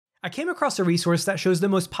I came across a resource that shows the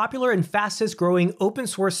most popular and fastest growing open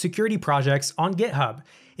source security projects on GitHub.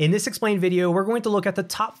 In this explained video, we're going to look at the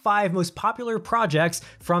top 5 most popular projects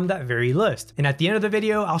from that very list. And at the end of the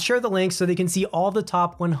video, I'll share the links so they can see all the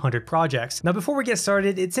top 100 projects. Now, before we get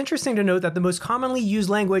started, it's interesting to note that the most commonly used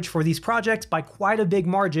language for these projects by quite a big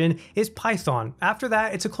margin is Python. After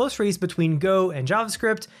that, it's a close race between Go and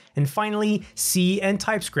JavaScript, and finally, C and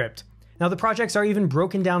TypeScript. Now, the projects are even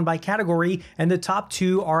broken down by category, and the top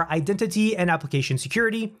 2 are identity and application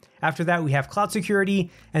security. After that, we have cloud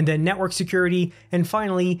security, and then network security, and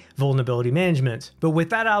finally, vulnerability management. But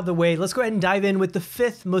with that out of the way, let's go ahead and dive in with the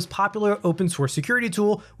 5th most popular open source security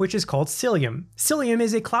tool, which is called Cyllium. Cyllium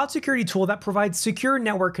is a cloud security tool that provides secure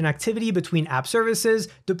network connectivity between app services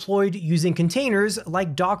deployed using containers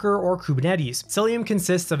like Docker or Kubernetes. Cyllium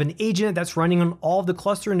consists of an agent that's running on all of the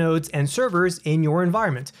cluster nodes and servers in your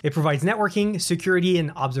environment. It provides networking, security,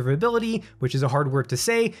 and observability, which is a hard word to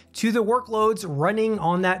say, to the workloads running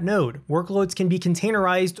on that node. Workloads can be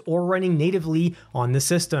containerized or running natively on the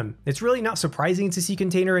system. It's really not surprising to see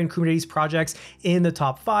container and Kubernetes projects in the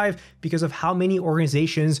top 5 because of how many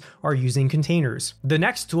organizations are using containers. The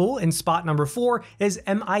next tool in spot number 4 is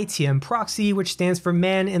MITM Proxy, which stands for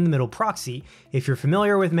Man-in-the-Middle Proxy. If you're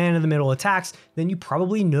familiar with man-in-the-middle attacks, then you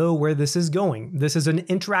probably know where this is going. This is an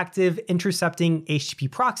interactive intercepting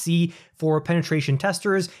HTTP proxy for penetration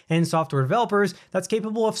testers and software developers that's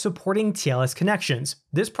capable of supporting TLS connections.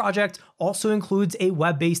 This project also includes a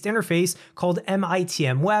web-based interface called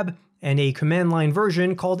MITM Web and a command line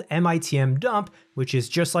version called MITM Dump, which is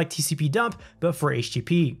just like TCP dump, but for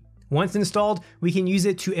HTTP. Once installed, we can use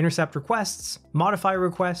it to intercept requests, modify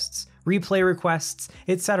requests, replay requests,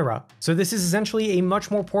 etc. So this is essentially a much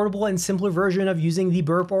more portable and simpler version of using the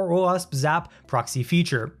burp or OWASP zap proxy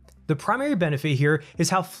feature. The primary benefit here is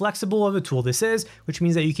how flexible of a tool this is, which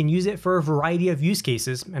means that you can use it for a variety of use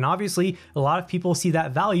cases. And obviously, a lot of people see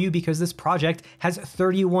that value because this project has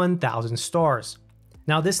 31,000 stars.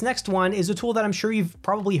 Now, this next one is a tool that I'm sure you've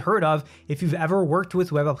probably heard of if you've ever worked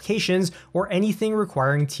with web applications or anything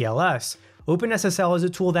requiring TLS. Openssl is a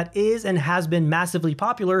tool that is and has been massively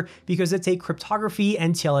popular because it's a cryptography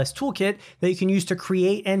and TLS toolkit that you can use to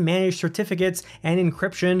create and manage certificates and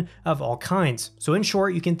encryption of all kinds. So in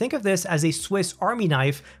short, you can think of this as a Swiss Army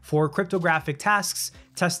knife for cryptographic tasks,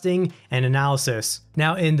 testing, and analysis.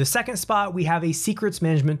 Now, in the second spot, we have a secrets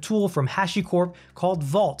management tool from HashiCorp called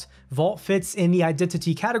Vault. Vault fits in the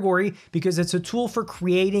identity category because it's a tool for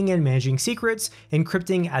creating and managing secrets,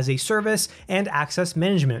 encrypting as a service, and access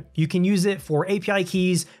management. You can use it for API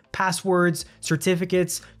keys, passwords,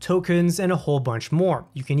 certificates, tokens, and a whole bunch more.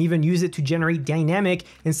 You can even use it to generate dynamic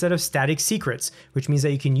instead of static secrets, which means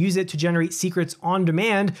that you can use it to generate secrets on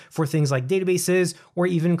demand for things like databases or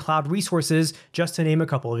even cloud resources, just to name a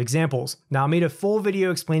couple of examples. Now, I made a full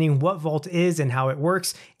video explaining what Vault is and how it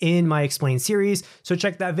works in my Explain series, so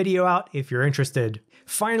check that video out if you're interested.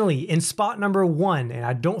 Finally, in spot number 1, and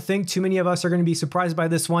I don't think too many of us are going to be surprised by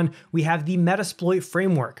this one, we have the Metasploit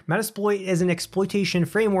framework. Metasploit is an exploitation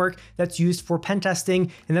framework that's used for pen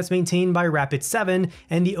testing, and that's maintained by Rapid7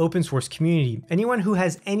 and the open source community. Anyone who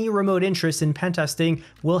has any remote interest in pen testing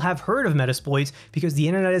will have heard of Metasploit because the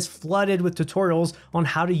internet is flooded with tutorials on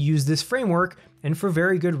how to use this framework, and for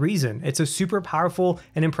very good reason. It's a super powerful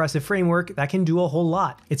and impressive framework that can do a whole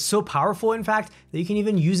lot. It's so powerful, in fact, that you can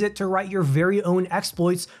even use it to write your very own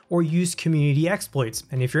exploits or use community exploits.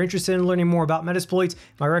 And if you're interested in learning more about Metasploit,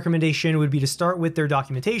 my recommendation would be to start with their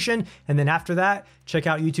documentation, and then after that, check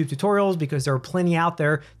out YouTube tutorials because there are plenty out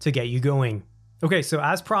there to get you going. Okay, so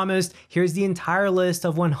as promised, here's the entire list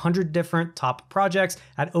of 100 different top projects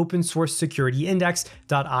at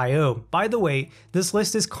opensourcesecurityindex.io. By the way, this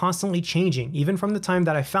list is constantly changing. Even from the time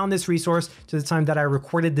that I found this resource to the time that I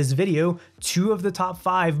recorded this video, 2 of the top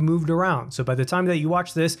 5 moved around. So by the time that you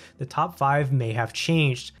watch this, the top 5 may have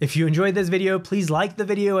changed. If you enjoyed this video, please like the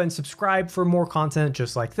video and subscribe for more content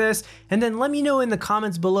just like this. And then let me know in the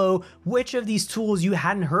comments below which of these tools you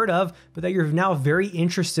hadn't heard of, but that you're now very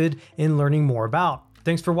interested in learning more about.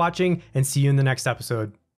 Thanks for watching, and see you in the next episode.